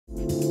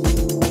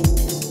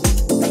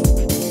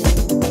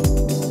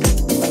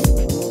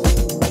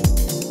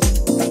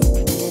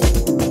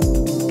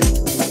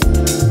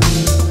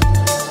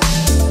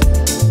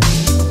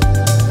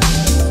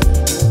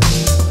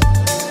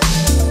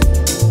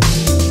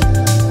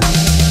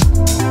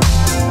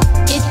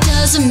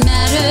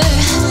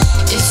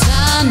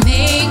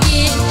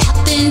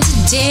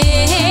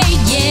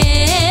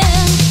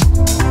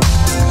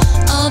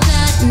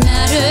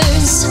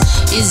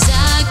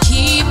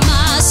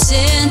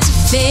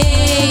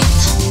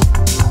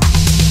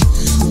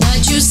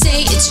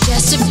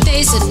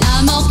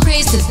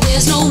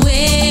there's no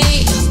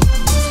way,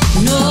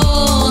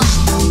 no.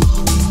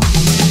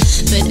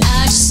 But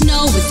I just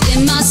know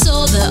within my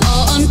soul that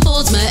all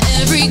unfolds my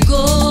every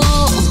goal.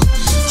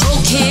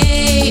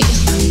 Okay,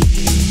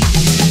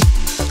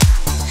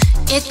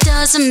 it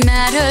doesn't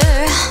matter.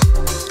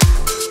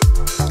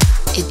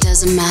 It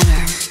doesn't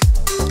matter.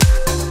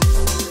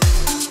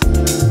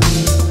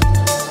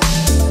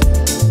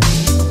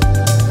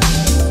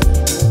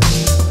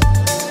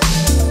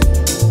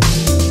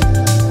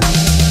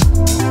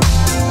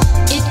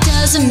 It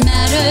doesn't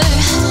matter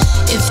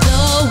if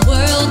the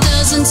world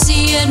doesn't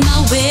see it my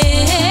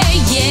way,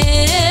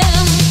 yeah.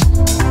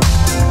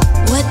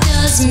 What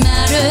does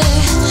matter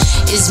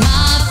is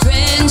my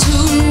friends who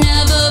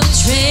never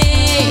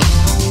betray.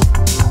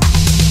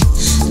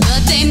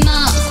 But they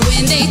mock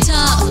when they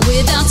talk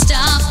without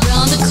stop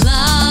round the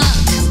clock.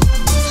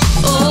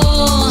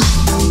 Oh,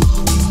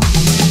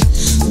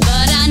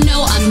 but I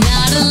know I'm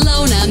not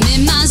alone. I'm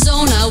in my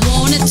zone. I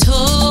won't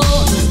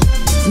atone.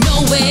 No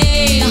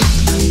way.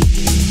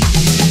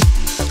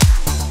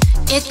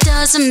 It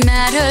doesn't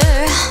matter.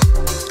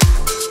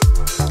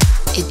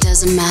 It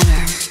doesn't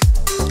matter.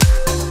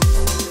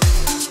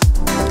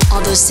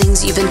 All those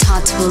things you've been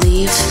taught to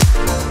believe,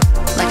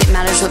 like it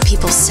matters what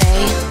people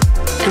say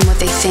and what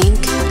they think.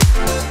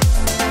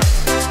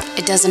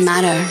 It doesn't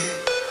matter.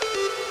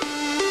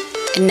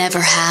 It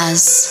never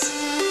has.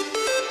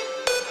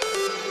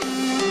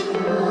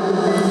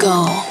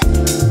 Go.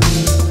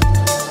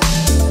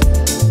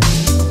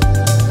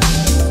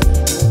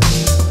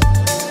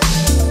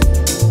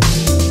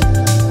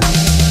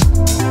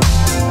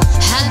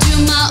 I do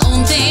my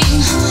own thing,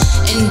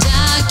 and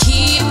I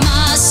keep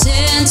my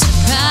sense of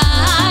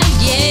pride,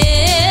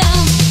 yeah.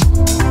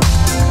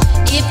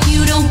 If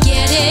you don't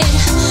get it,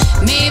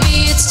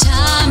 maybe it's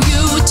time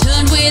you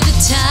turn with the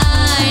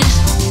tide.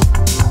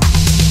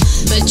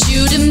 But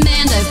you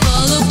demand I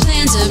follow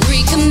plans,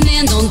 every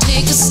command, don't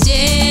take a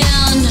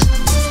stand,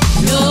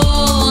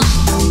 no.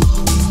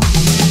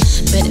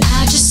 But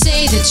I just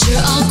say that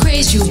you're all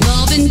crazed, you've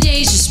all been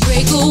dazed, just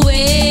break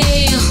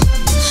away,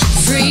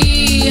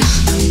 free.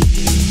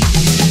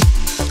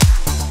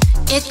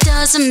 It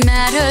doesn't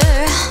matter.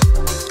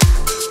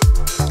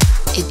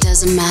 It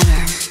doesn't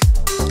matter.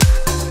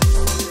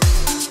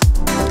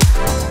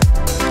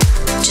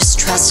 Just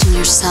trust in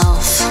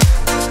yourself,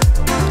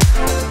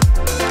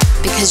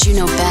 because you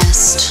know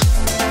best.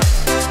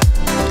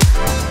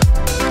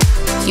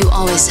 You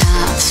always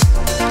have.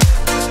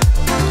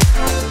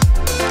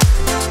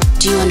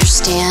 Do you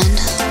understand?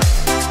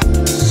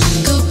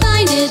 Go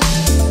find it.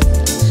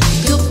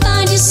 Go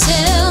find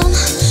yourself.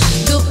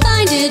 Go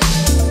find it.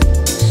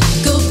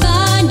 Go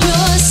find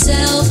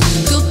yourself.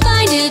 Go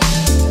find it.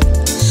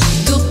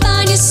 Go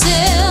find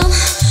yourself.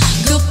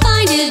 Go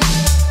find it.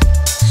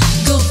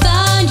 Go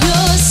find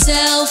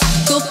yourself.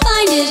 Go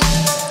find it.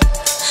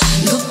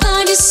 Go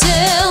find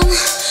yourself.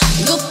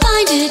 Go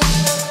find it.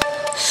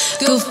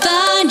 Go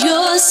find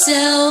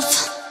yourself.